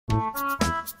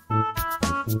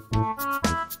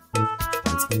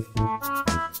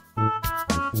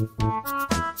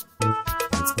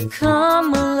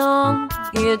Come along,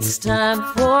 it's time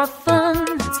for fun.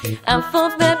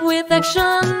 Alphabet with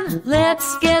action,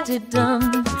 let's get it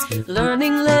done.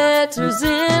 Learning letters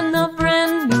in a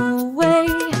brand new way.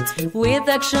 With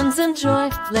actions and joy,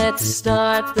 let's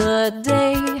start the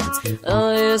day.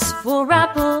 A is for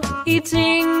apple,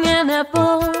 eating an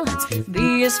apple.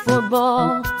 B is for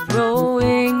ball,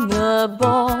 throwing a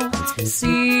ball.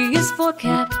 C is for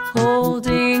cat,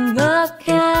 holding a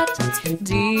cat.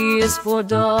 D is for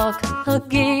dog,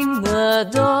 hugging a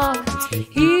dog.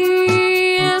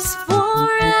 E is for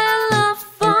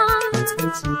elephant,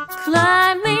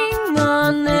 climbing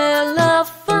an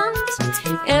elephant.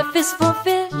 F is for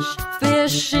fish,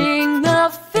 fishing a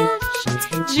fish.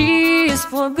 G is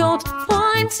for goat,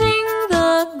 pointing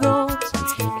the goat.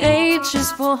 H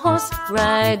is for horse,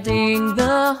 riding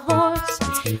the horse.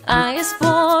 I is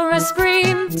for ice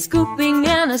cream, scooping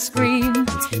an ice cream.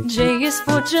 J is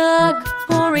for jug,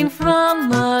 pouring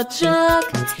from a jug.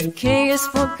 K is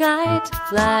for kite,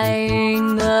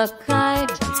 flying a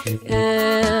kite.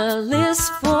 L is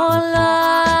for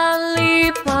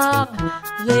lollipop,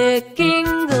 licking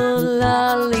the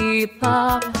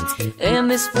lollipop.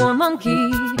 M is for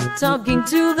monkey, talking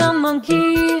to the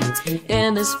monkey.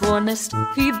 N is for nest,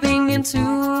 peeping into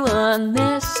a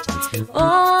nest.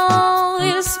 O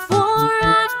is for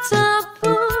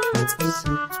octopus,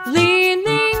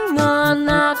 leaning on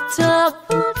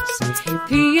octopus.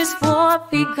 P is for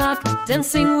peacock,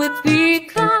 dancing with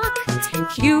peacock.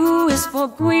 Q is for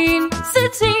queen,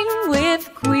 sitting with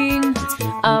queen.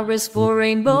 R is for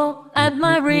rainbow,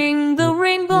 admiring the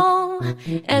rainbow.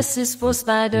 S is for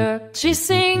spider,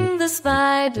 chasing the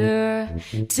spider.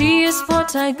 T is for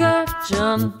tiger,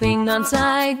 jumping on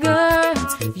tiger.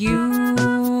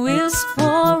 U is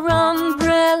for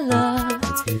umbrella,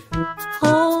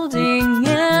 holding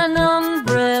an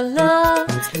umbrella.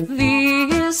 V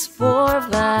is for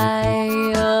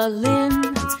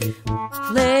violin,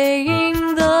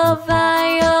 playing the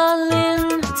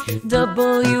violin.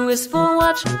 W is for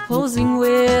watch, posing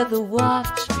with a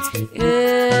watch.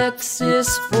 X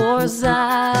is for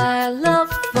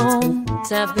xylophone,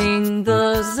 tapping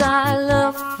the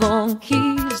xylophone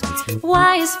keys.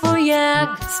 Y is for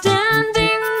yak,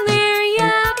 standing near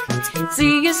yak.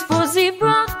 Z is for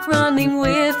zebra, running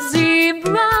with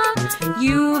zebra.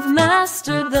 You've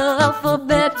mastered the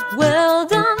alphabet, well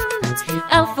done.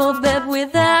 Alphabet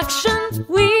with action,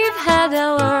 we've had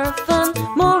our fun.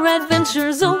 More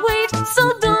adventures await,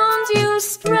 so don't you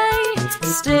stray.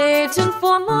 Stay tuned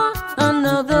for more,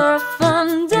 another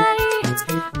fun day.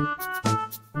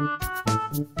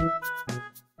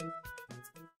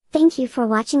 Thank you for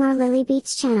watching our Lily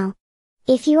Beats channel.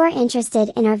 If you are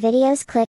interested in our videos, click